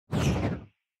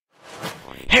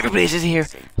Hey everybody, this is here,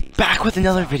 back with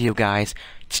another video, guys.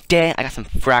 Today, I got some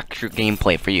Fracture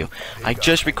gameplay for you. I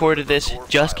just recorded this,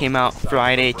 just came out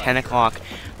Friday, 10 o'clock,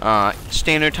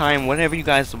 standard time, whatever you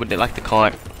guys would like to call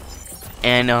it.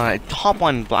 And, hop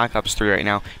on Black Ops 3 right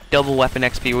now, double weapon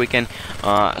XP weekend,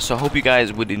 so hope you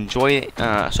guys would enjoy it,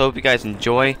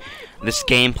 this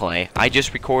gameplay. I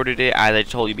just recorded it, as I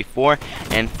told you before,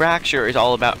 and Fracture is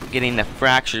all about getting the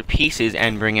Fracture pieces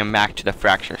and bringing them back to the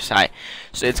Fracture site.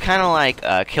 So it's kind of like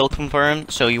kill confirm.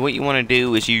 So what you want to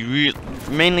do is you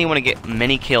mainly want to get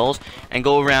many kills and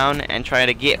go around and try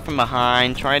to get from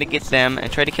behind, try to get them,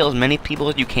 and try to kill as many people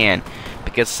as you can.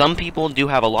 Because some people do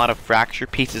have a lot of Fracture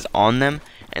pieces on them,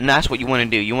 and that's what you want to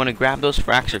do. You want to grab those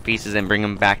Fracture pieces and bring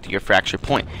them back to your Fracture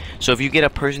point. So if you get a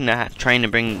person that's trying to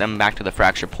bring them back to the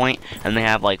Fracture point, and they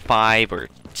have like 5 or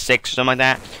 6 or something like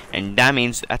that, and that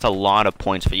means that's a lot of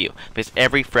points for you. Because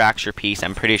every Fracture piece,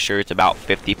 I'm pretty sure it's about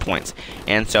 50 points.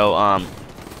 And so,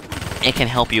 it can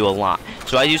help you a lot.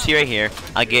 So as you see right here,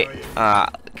 I get,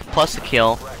 plus a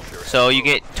kill. So you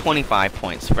get 25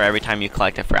 points for every time you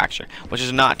collect a Fracture, which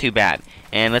is not too bad.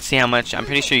 And let's see how much. I'm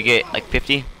pretty sure you get like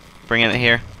 50. Bring it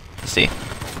here. Let's see.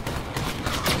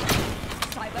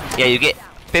 Yeah, you get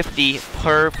 50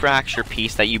 per Fracture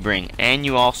piece that you bring, and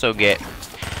you also get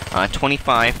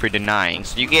 25 for denying.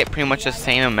 So you get pretty much the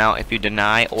same amount if you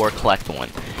deny or collect one.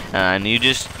 And you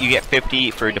get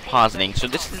 50 for depositing. So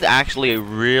this is actually a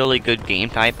really good game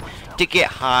type to get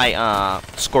high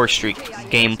score streak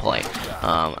gameplay.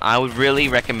 I would really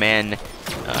recommend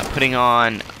putting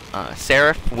on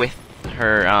Seraph with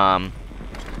her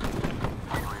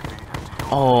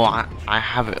I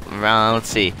have it. Let's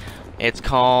see. It's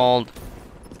called.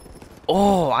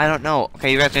 Oh, I don't know.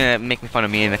 Okay, you guys are gonna make me fun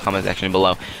of me in the comment section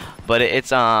below, but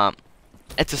it's a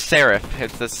Seraph.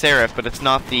 It's a Seraph, but it's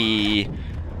not the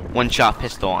one-shot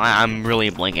pistol. I'm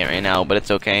really blanking right now, but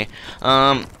it's okay.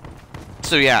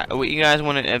 So yeah, what you guys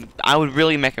want to? I would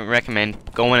really recommend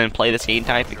going and play this game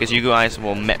type because you guys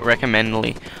will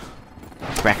recommendly.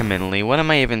 What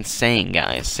am I even saying,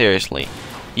 guys? Seriously.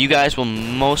 You guys will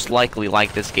most likely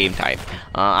like this game type.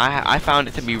 I found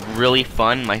it to be really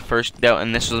fun.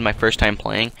 And this was my first time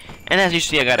playing. And as you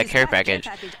see, I got a care package.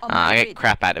 I get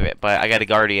crap out of it, but I got a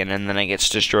Guardian, and then it gets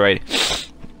destroyed.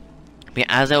 But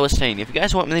as I was saying, if you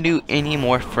guys want me to do any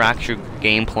more Fracture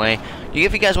gameplay,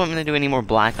 if you guys want me to do any more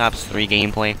Black Ops 3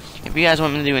 gameplay, if you guys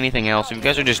want me to do anything else, if you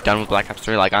guys are just done with Black Ops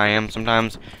 3 like I am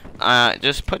sometimes,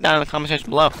 just put down in the comment section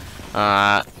below.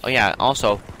 Oh yeah,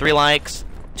 also 3 likes,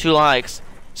 2 likes.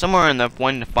 Somewhere in the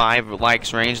 1 to 5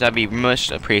 likes range, that'd be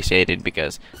much appreciated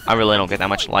because I really don't get that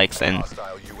much likes, and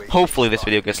hopefully this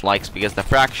video gets likes because the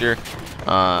Fracture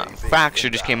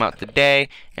just came out today,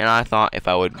 and I thought if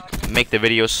I would make the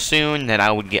video soon, then I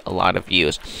would get a lot of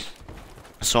views.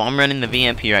 So I'm running the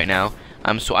VMP right now.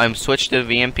 I'm switched to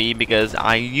VMP because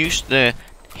I used to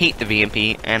hate the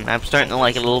VMP, and I'm starting to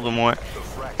like it a little bit more.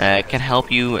 It can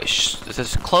help you.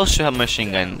 It's close to a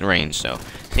machine gun range, so.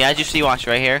 See, as you see, watch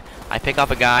right here. I pick up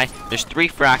a guy. There's 3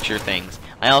 Fracture things.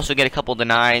 I also get a couple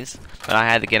denies, but I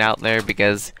had to get out there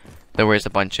because there was a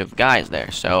bunch of guys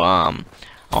there. So, oh,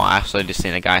 I also just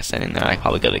seen a guy sitting there. I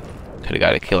probably could have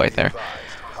got a kill right there.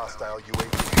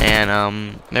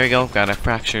 And there we go. Got a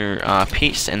Fracture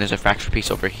piece, and there's a Fracture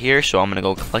piece over here. So I'm gonna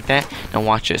go collect that. Now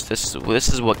watch this. This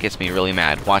is what gets me really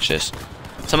mad. Watch this.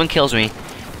 Someone kills me.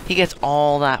 He gets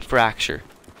all that Fracture.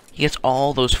 He gets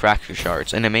all those Fracture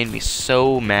shards, and it made me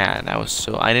so mad.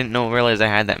 I didn't realize I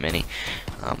had that many.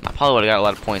 I probably would have got a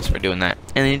lot of points for doing that.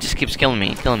 And then he just keeps killing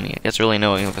me. It gets really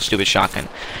annoying with a stupid shotgun.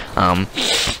 Oh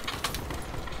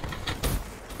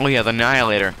yeah, the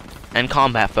Annihilator and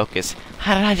combat focus.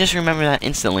 How did I just remember that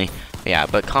instantly? Yeah,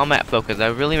 but combat focus. I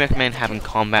really recommend having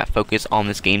combat focus on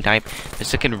this game type.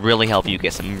 This can really help you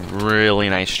get some really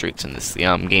nice streaks in this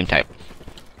game type.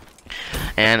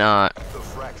 And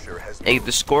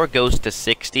the score goes to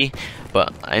 60,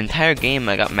 but the entire game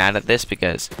I got mad at this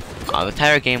because the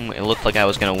entire game it looked like I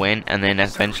was gonna win, and then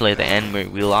eventually at the end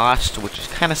we lost, which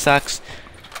kind of sucks.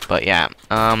 But yeah,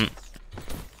 so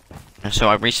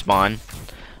I respawn.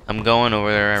 I'm going over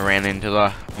there. I ran into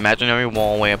the imaginary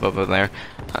wall way up over there.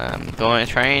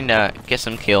 Trying to get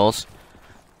some kills,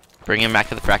 bring him back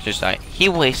to the Fracture site. He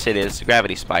wasted his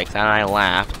gravity spikes, and I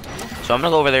laughed. So I'm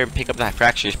gonna go over there and pick up that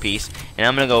Fractures piece, and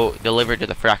I'm gonna go deliver it to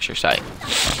the Fracture site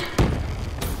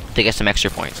to get some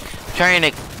extra points.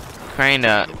 I'm trying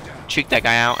to cheat that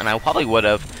guy out, and I probably would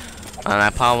have,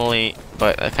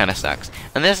 but it kind of sucks.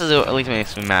 And this is at least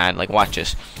makes me mad. Like, watch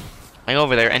this. I go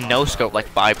over there and no scope like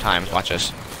 5 times. Watch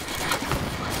this.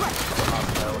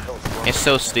 It's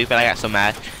so stupid. I got so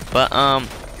mad. But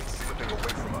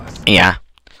yeah.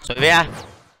 So yeah.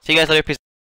 See you guys later. Peace.